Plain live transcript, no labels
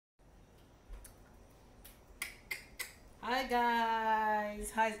Hi guys,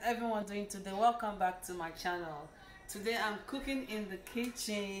 how is everyone doing today? Welcome back to my channel. Today I'm cooking in the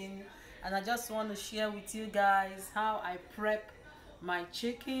kitchen and I just want to share with you guys how I prep my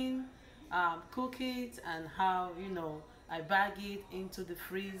chicken, cook it, and how I bag it into the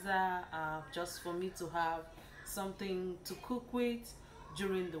freezer just for me to have something to cook with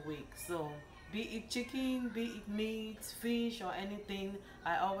during the week. So be it chicken, be it meat, fish, or anything,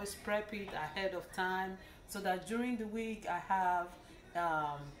 I always prep it ahead of time so that during the week I have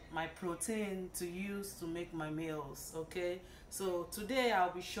my protein to use to make my meals. Okay, so today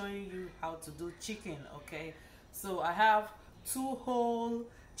I'll be showing you how to do chicken. Okay, so I have two whole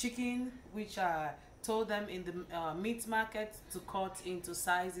chicken which I told them in the meat market to cut into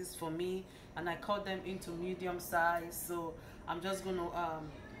sizes for me, and I cut them into medium size. So I'm just gonna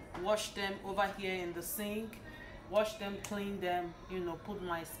wash them over here in the sink, wash them, clean them, put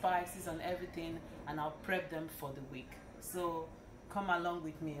my spices and everything, and I'll prep them for the week. So come along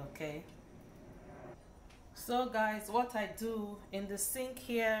with me. Okay, so guys, what I do in the sink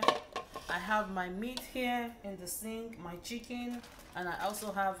here, I have my meat here in the sink, my chicken, and I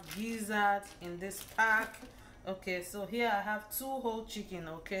also have gizzard in this pack. Okay, so here I have two whole chicken.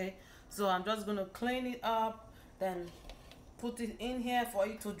 Okay, so I'm just gonna clean it up, then put it in here for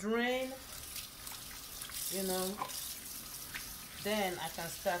it to drain, then I can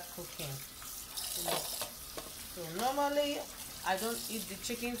start cooking. So normally I don't eat the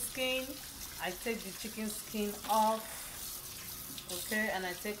chicken skin. I take the chicken skin off, okay, and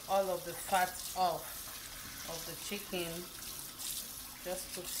I take all of the fat off of the chicken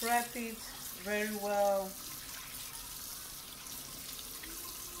just to prep it very well.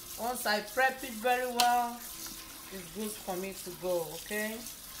 Once I prep it very well, it's good for me to go. Okay,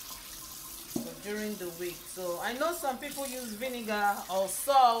 so during the week, so I know some people use vinegar or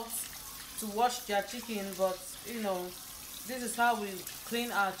salt to wash their chicken, but this is how we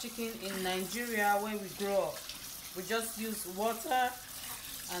clean our chicken in Nigeria where we grow up. We just use water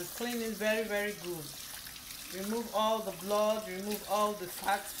and clean it very, very good. Remove all the blood, remove all the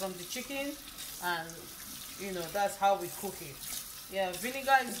fat from the chicken, and that's how we cook it. Yeah,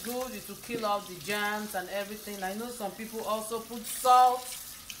 vinegar is good. It will kill all the germs and everything. I know some people also put salt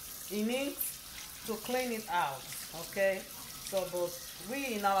in it to clean it out. Okay, so but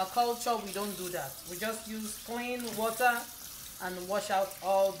we in our culture, we don't do that. We just use clean water and wash out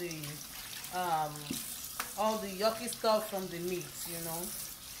all the yucky stuff from the meat.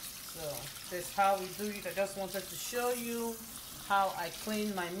 So that's how we do it. I just wanted to show you how I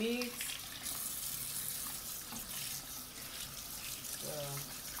clean my meat. So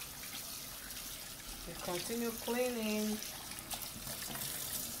we continue cleaning.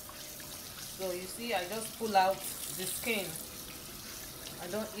 So you see, I just pull out the skin. I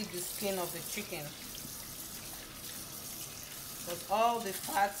don't eat the skin of the chicken, but all the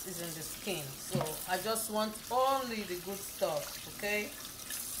fat is in the skin. So I just want only the good stuff. Okay,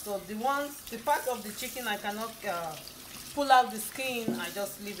 so the part of the chicken I cannot pull out the skin. I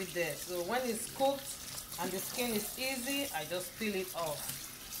just leave it there. So when it's cooked and the skin is easy, I just peel it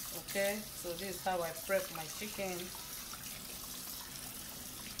off. Okay, so this is how I prep my chicken.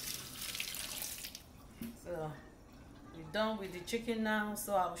 So we're done with the chicken now,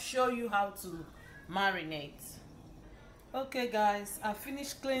 so I'll show you how to marinate. Okay guys, I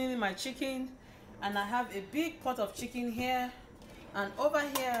finished cleaning my chicken, and I have a big pot of chicken here, and over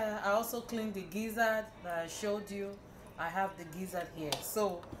here I also cleaned the gizzard that I showed you. I have the gizzard here,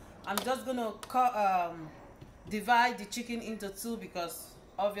 so I'm just gonna divide the chicken into two because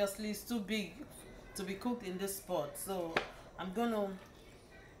obviously it's too big to be cooked in this pot. So I'm gonna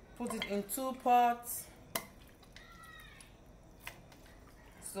put it in two pots.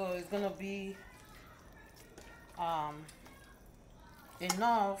 So it's gonna be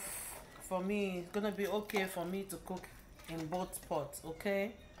enough for me. It's gonna be okay for me to cook in both pots.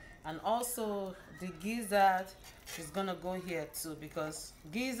 Okay, and also the gizzard is gonna go here too, because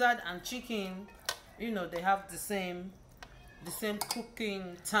gizzard and chicken, they have the same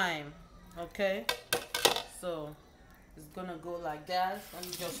cooking time. Okay, so it's gonna go like that. Let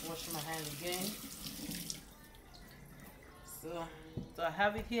me just wash my hand again. So I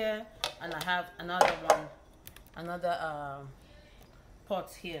have it here, and I have another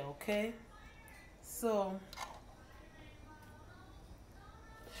pot here. Okay, so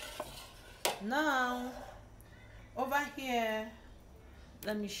now over here,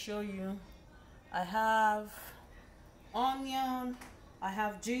 let me show you. I have onion, I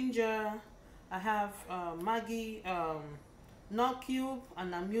have ginger, I have Maggi nut cube,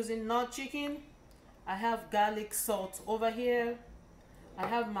 and I'm using nut chicken. I have garlic salt over here. I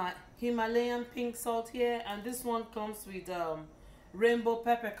have my Himalayan pink salt here, and this one comes with rainbow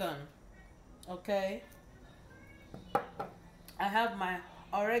peppercorn. Okay, I have my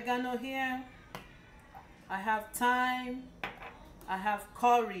oregano here, I have thyme, I have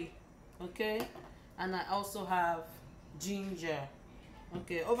curry, okay, and I also have ginger.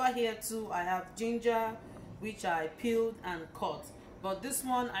 Okay, over here too I have ginger, which I peeled and cut, but this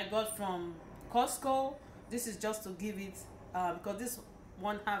one I got from Costco. This is just to give it because this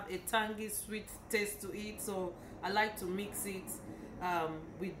one have a tangy sweet taste to it, so I like to mix it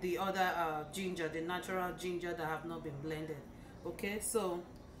with the other ginger, the natural ginger that have not been blended. Okay, so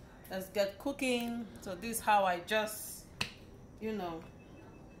let's get cooking. So this is how I just, you know,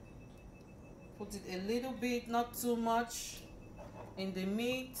 put it a little bit, not too much, in the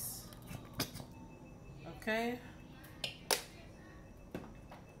meat. Okay,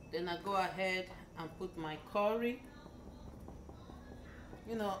 then I go ahead and put my curry.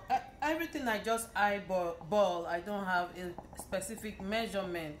 You know, everything I just eyeball. I don't have a specific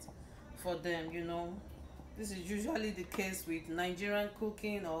measurement for them, you know. This is usually the case with Nigerian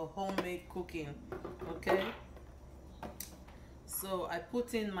cooking or homemade cooking. Okay, so I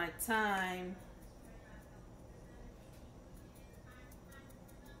put in my thyme,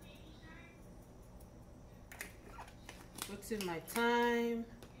 put in my thyme,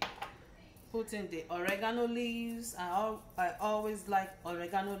 put in the oregano leaves. I always like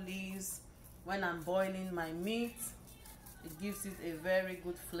oregano leaves when I'm boiling my meat. It gives it a very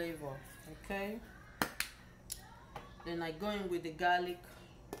good flavor. Okay, then I go in with the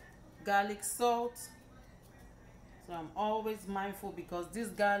garlic salt. So I'm always mindful because this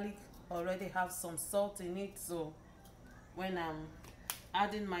garlic already have some salt in it, so when I'm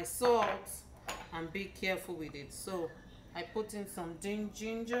adding my salt, I'm be careful with it. So I put in some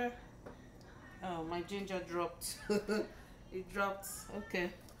ginger. Oh, my ginger dropped. It dropped.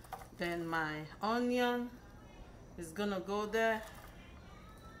 Okay, then my onion is gonna go there.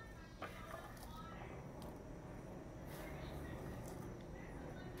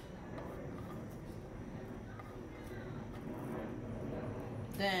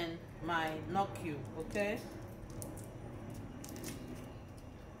 Then my nut cube. Okay,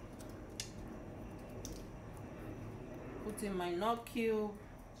 put in my nut cube.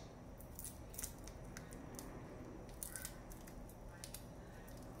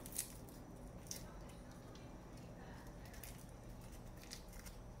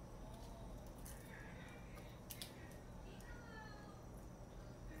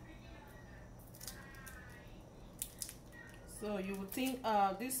 So you would think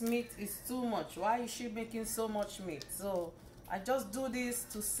this meat is too much. Why is she making so much meat? So I just do this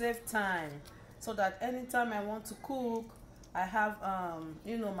to save time, so that anytime I want to cook, I have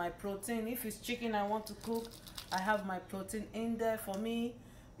you know, my protein. If it's chicken I want to cook, I have my protein in there for me.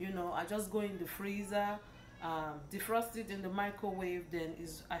 You know, I just go in the freezer, defrost it in the microwave, then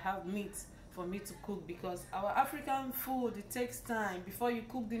I have meat for me to cook. Because our African food, it takes time before you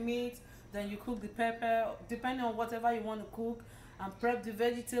cook the meat, then you cook the pepper, depending on whatever you want to cook, and prep the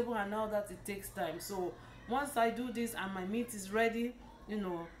vegetable and all that. It takes time. So once I do this and my meat is ready, you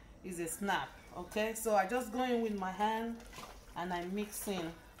know, it's a snap. Okay, so I just go in with my hand and I mix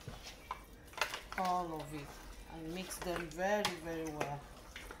in all of it. I mix them very, very well.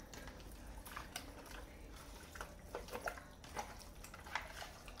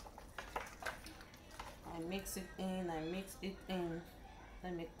 I mix it in.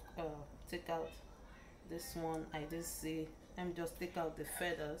 Let me take out this one. I didn't see. Let me just take out the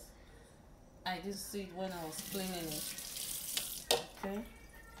feathers. I didn't see it when I was cleaning it. Okay,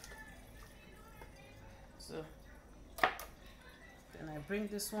 so then I bring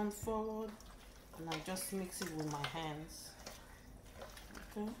this one forward and I just mix it with my hands.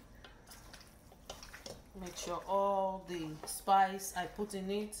 Okay, make sure all the spice I put in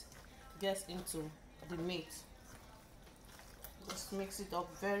it gets into the meat. Just mix it up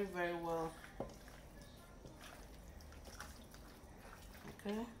very, very well.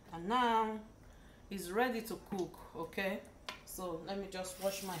 Okay, and now it's ready to cook. Okay, so let me just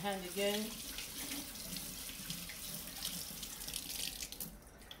wash my hand again.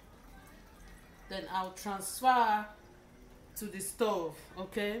 Then I'll transfer to the stove.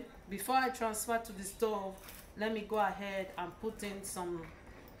 Okay, before I transfer to the stove, let me go ahead and put in some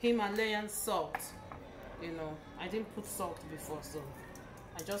Himalayan salt. You know, I didn't put salt before, so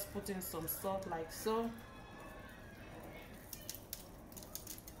I just put in some salt like so.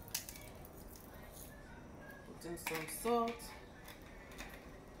 Put in some salt,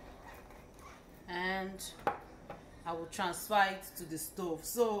 and I will transfer it to the stove.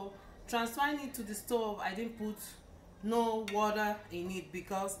 So transferring it to the stove, I didn't put no water in it,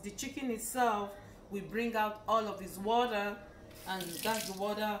 because the chicken itself will bring out all of its water, and that's the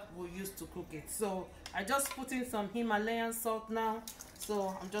water we'll use to cook it. So I just put in some Himalayan salt now,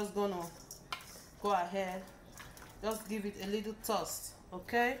 so I'm just gonna go ahead, just give it a little toast.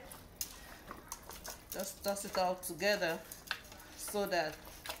 Okay, just toss it all together so that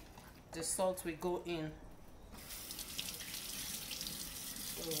the salt will go in.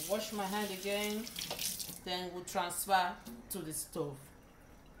 So wash my hand again, then we'll transfer to the stove.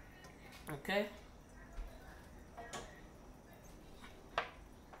 Okay,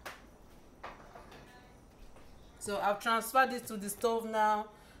 so I've transferred this to the stove now.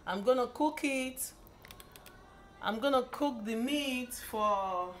 I'm gonna cook it. I'm gonna cook the meat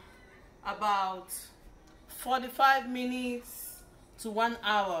for about 45 minutes to 1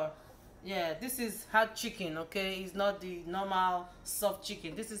 hour. Yeah, this is hard chicken, okay? It's not the normal soft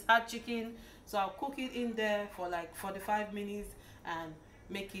chicken. This is hard chicken, so I'll cook it in there for like 45 minutes and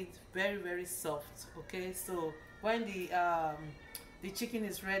make it very, very soft. Okay, so when the chicken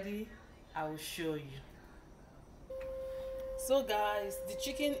is ready, I will show you. So guys, the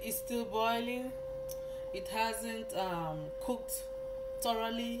chicken is still boiling. It hasn't cooked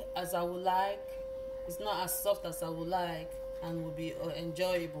thoroughly as I would like. It's not as soft as I would like, and will be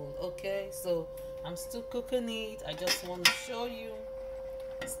enjoyable. Okay, so I'm still cooking it. I just want to show you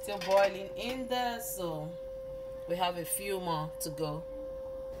it's still boiling in there, so we have a few more to go.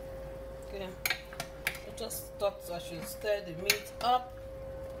 Okay, I just thought I should stir the meat up,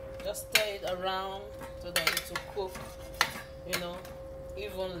 just stir it around so that it will cook, you know,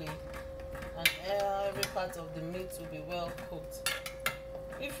 evenly, and every part of the meat will be well cooked.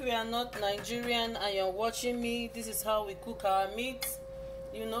 If you are not Nigerian and you're watching me, this is how we cook our meat.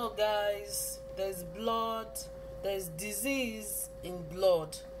 You know guys, there's blood, there's disease in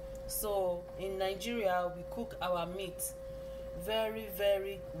blood. So in Nigeria, we cook our meat very,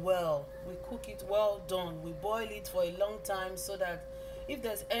 very well. We cook it well done. We boil it for a long time so that if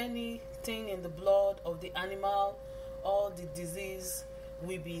there's anything in the blood of the animal, all the disease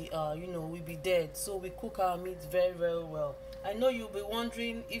will be, will be dead. So we cook our meat very, very well. I know you'll be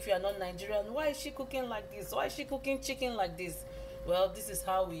wondering, if you are not Nigerian, why is she cooking like this? Why is she cooking chicken like this? Well, this is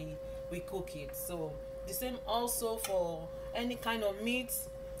how we cook it. So the same also for any kind of meat,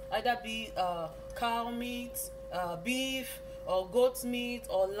 either be cow meat, beef, or goat meat,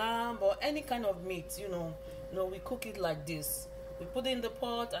 or lamb, or any kind of meat. We cook it like this. We put it in the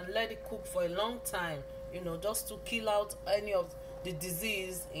pot and let it cook for a long time, just to kill out any of the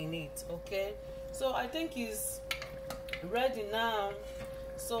disease in it. Okay, so I think it's ready now,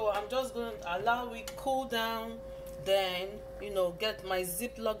 so I'm just going to allow it cool down, then get my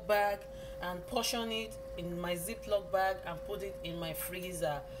Ziploc bag and portion it in my Ziploc bag and put it in my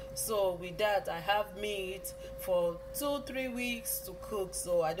freezer. So with that, I have meat for 2-3 weeks to cook,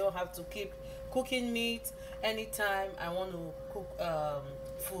 so I don't have to keep cooking meat anytime I want to cook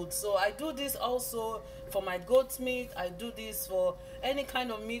food. So I do this also for my goat meat. I do this for any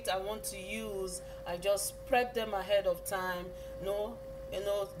kind of meat I want to use. I just prep them ahead of time,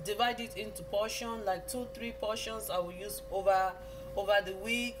 divide it into portions, like 2-3 portions I will use over the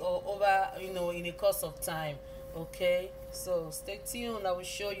week, or over in the course of time. Okay, so stay tuned. I will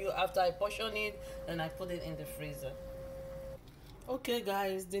show you after I portion it and I put it in the freezer. Okay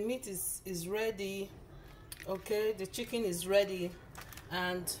guys, the meat is ready. Okay, the chicken is ready,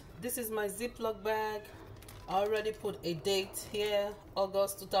 and this is my Ziploc bag. I already put a date here,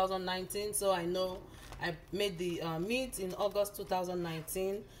 August 2019, so I know I made the meat in August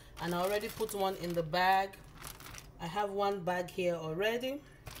 2019, and I already put one in the bag. I have one bag here already,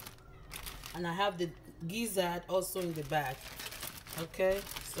 and I have the gizzard also in the bag. Okay,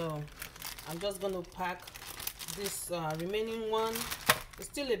 so I'm just going to pack this remaining one. It's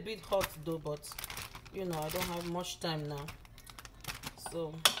still a bit hot though, but I don't have much time now,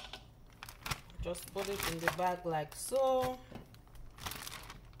 so just put it in the bag like so.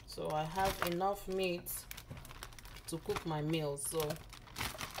 So I have enough meat to cook my meals. So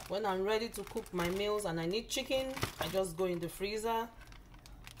when I'm ready to cook my meals and I need chicken, I just go in the freezer,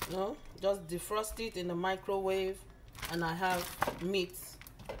 just defrost it in the microwave, and I have meat.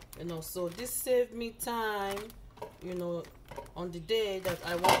 So this saved me time, on the day that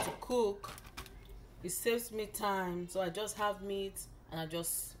I want to cook. It saves me time, so I just have meat, and I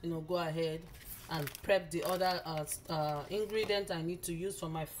just go ahead and prep the other ingredients I need to use for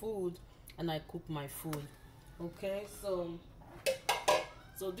my food, and I cook my food. Okay, so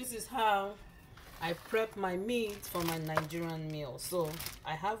this is how I prep my meat for my Nigerian meal. So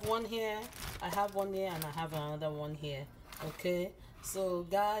I have one here, I have one here, and I have another one here. Okay, So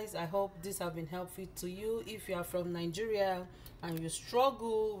guys, I hope this have been helpful to you. If you are from Nigeria and you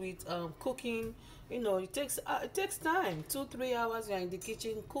struggle with cooking, you know, it takes time. 2-3 hours you're in the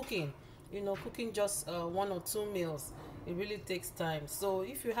kitchen cooking, you know, cooking just 1 or 2 meals. It really takes time. So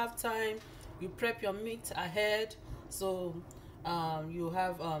if you have time, you prep your meat ahead, so you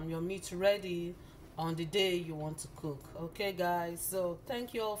have your meat ready on the day you want to cook. Okay guys, so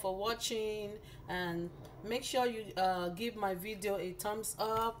thank you all for watching, and make sure you give my video a thumbs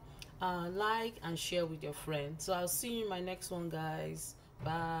up, like and share with your friends. So I'll see you in my next one, guys.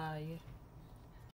 Bye.